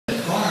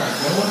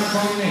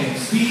call your name.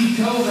 Steve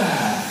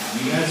Kovac.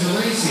 You guys are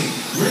racing.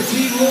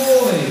 Richie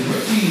Lloyd.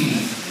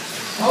 Richie.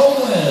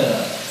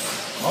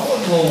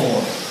 Owen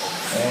Lord.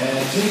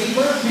 And Jay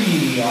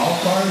Murphy. All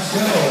cars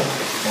go.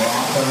 We're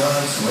off the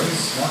runs.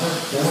 Race number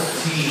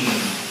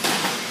 14.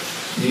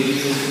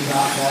 Davey is the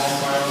top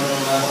qualifier with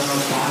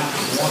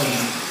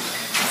 11:05:20.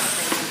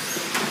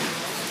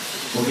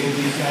 We'll give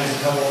these guys a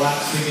couple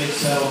laps to get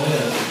settled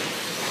in.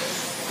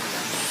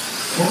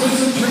 We're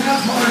missing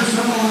transponders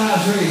from the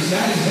last race,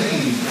 guys.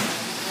 Hey,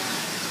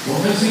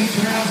 we're missing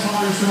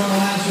transponders from the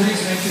last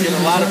race. Make sure get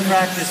a lot of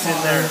practice in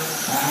there.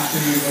 After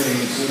you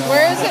race.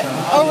 Where is it?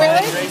 Oh,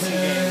 really? Racing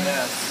game,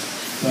 yes.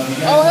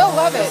 Oh, he'll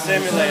love it.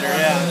 Simulator,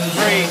 yeah.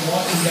 Free.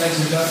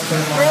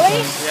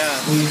 Really?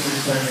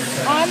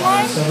 Yeah.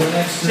 Online?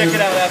 Check it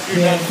out after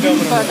you're done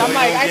filming. I'm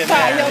like, I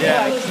thought he'll be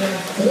like.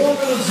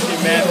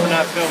 You're mad for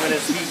not filming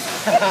his heat.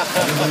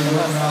 Everybody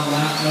working on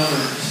lap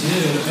number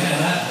 2. Man,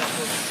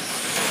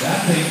 that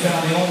thing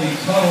found the only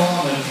puddle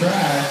on the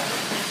track.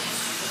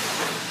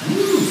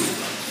 Woo!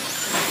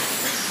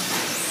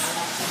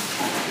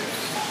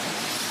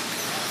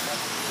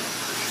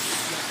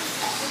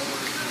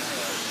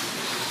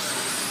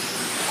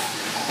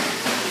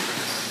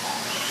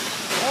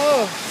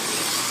 Oh.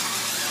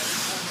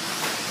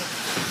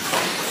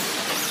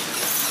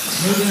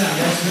 Smooth it out,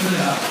 guys. Smooth it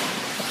out.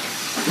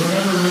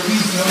 Remember,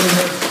 rookies know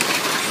that.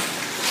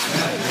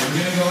 Yeah, if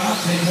you're going to go out,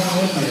 take one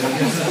with you. I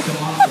guess that's the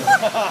mantra.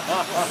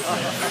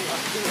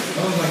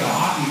 That was like a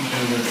hockey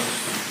maneuver.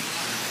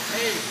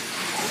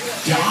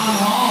 John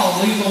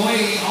Hall lead the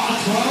way on a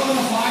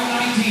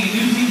 12:05:19.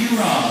 New TV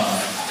run.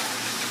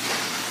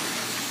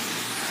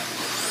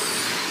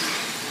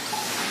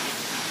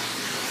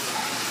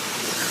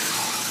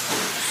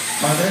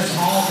 Right, there's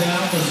Hall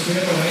down the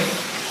straightaway.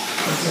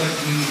 Looks like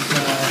he's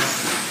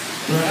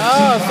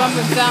Oh,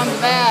 something sounds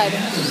bad.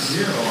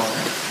 0.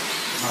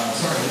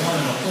 Sorry, 1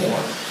 and a 4.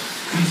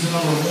 He's the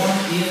number 1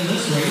 in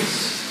this race.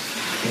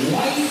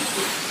 White,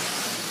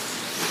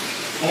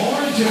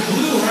 orange, and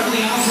blue around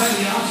the outside of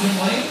the option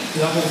lane.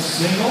 Double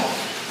single.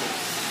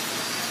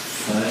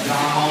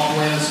 John Hall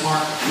playing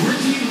smart.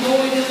 Richie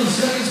Lloyd in the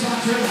second spot,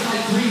 trailed by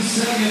 3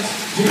 seconds.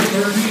 Jay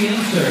Murphy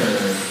in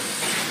third.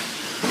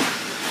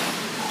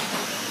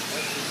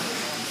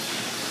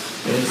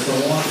 It's the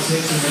 1,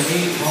 6, and the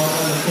 8, followed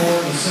by the 4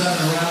 and the 7,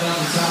 around on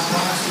the top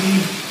box.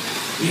 Steve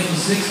in the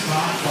 6th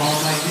spot,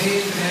 followed by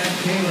Dave and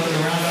Kayla to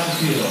round out the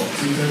field.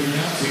 2:30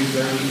 now,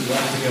 2:30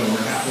 left to go.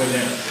 We're halfway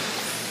there.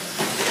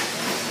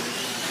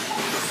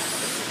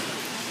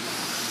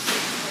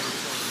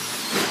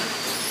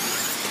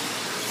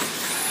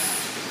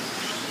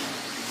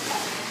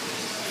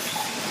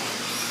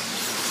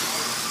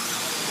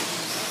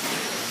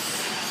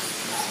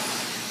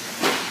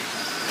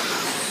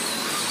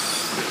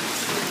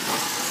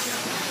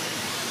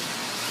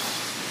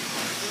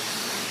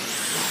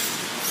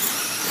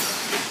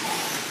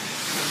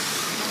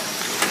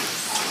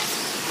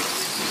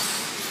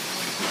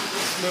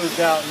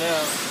 Smoothed out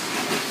now.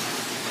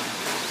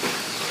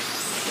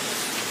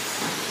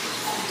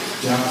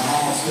 John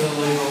Hall still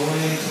leading the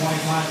way,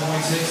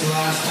 25.6 the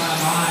last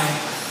time by.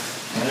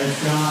 And there's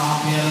John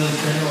off the end of the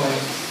straightaway.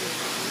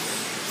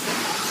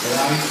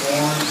 White,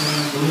 orange,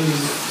 and blue.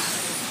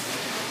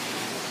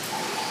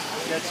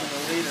 Catching the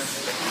leader.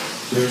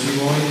 Richie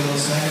Lloyd in the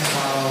second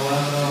spot,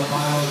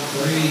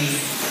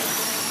 11:05:03.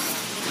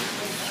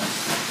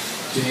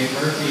 Jay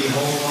Murphy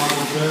holds on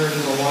to third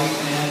in the white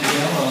and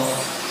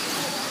yellow.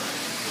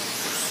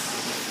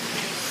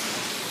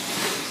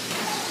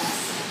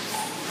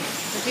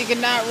 If he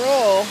could not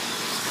roll.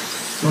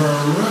 For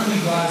a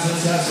rookie class,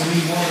 this has to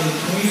be one of the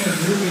cleaner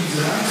groupings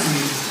that I've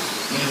seen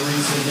in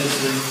recent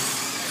history.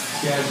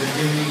 These guys are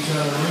giving each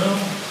other room.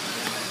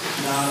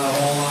 Not a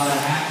whole lot of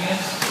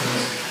hacking.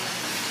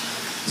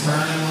 Just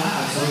turning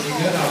laps. Looking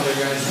good out there,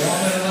 guys.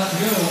 1 minute left to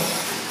go.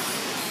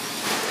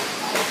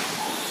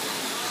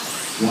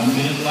 1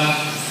 minute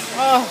left.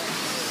 Oh.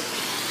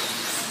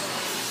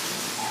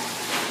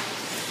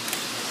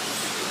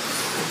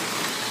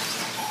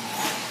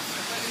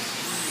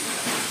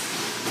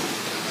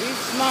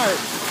 Smart.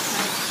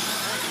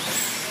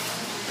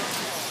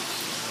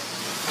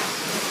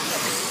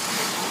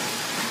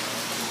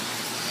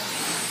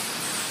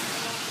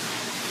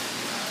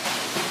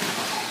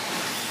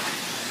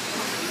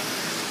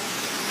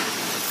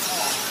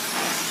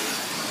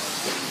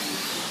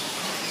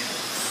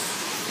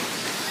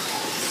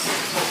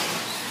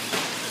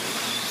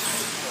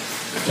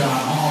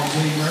 John Hall,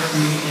 Jay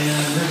Murphy,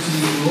 and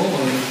Richie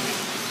Lloyd.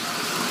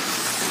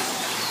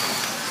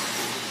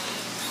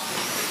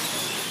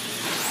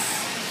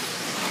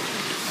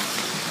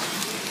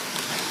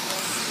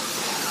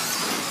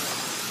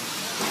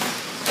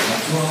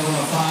 That's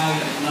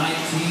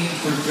 12:05:19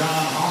 for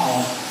John Hall.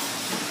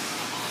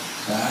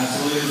 That's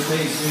the leader's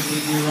pace,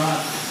 15 run.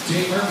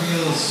 Jay Murphy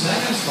in the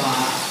second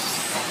spot.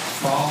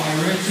 Followed by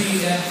Richie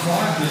and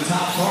Clark, the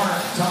top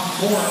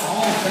 4,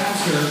 all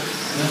faster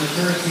than the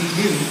third TQ.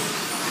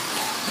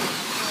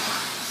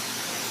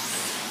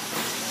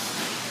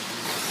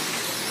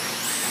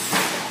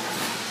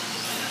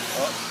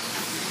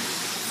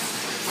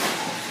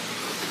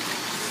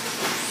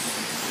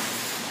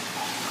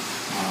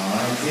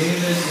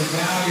 David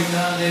McCow, you're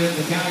done. David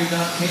McCow, you're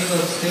done.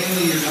 Caleb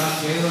Staley, you're done.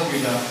 Caleb,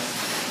 you're done.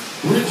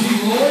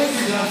 Richie Lloyd,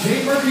 you're done.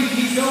 Jay Murphy,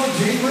 keep going.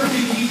 Jay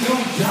Murphy, keep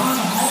going. John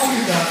Hall,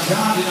 you're done.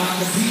 John did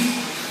not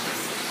compete.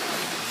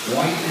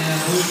 White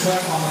and blue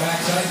truck on the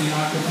backside, do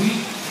not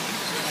compete.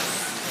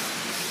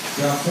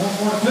 Got 4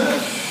 more to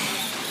finish.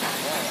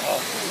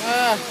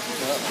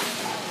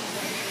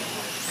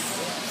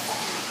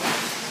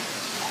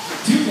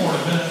 2 more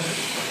to finish.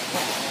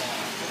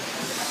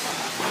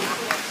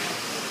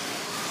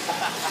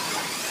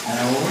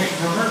 And we're waiting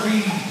for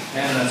Murphy,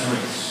 and that's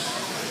race.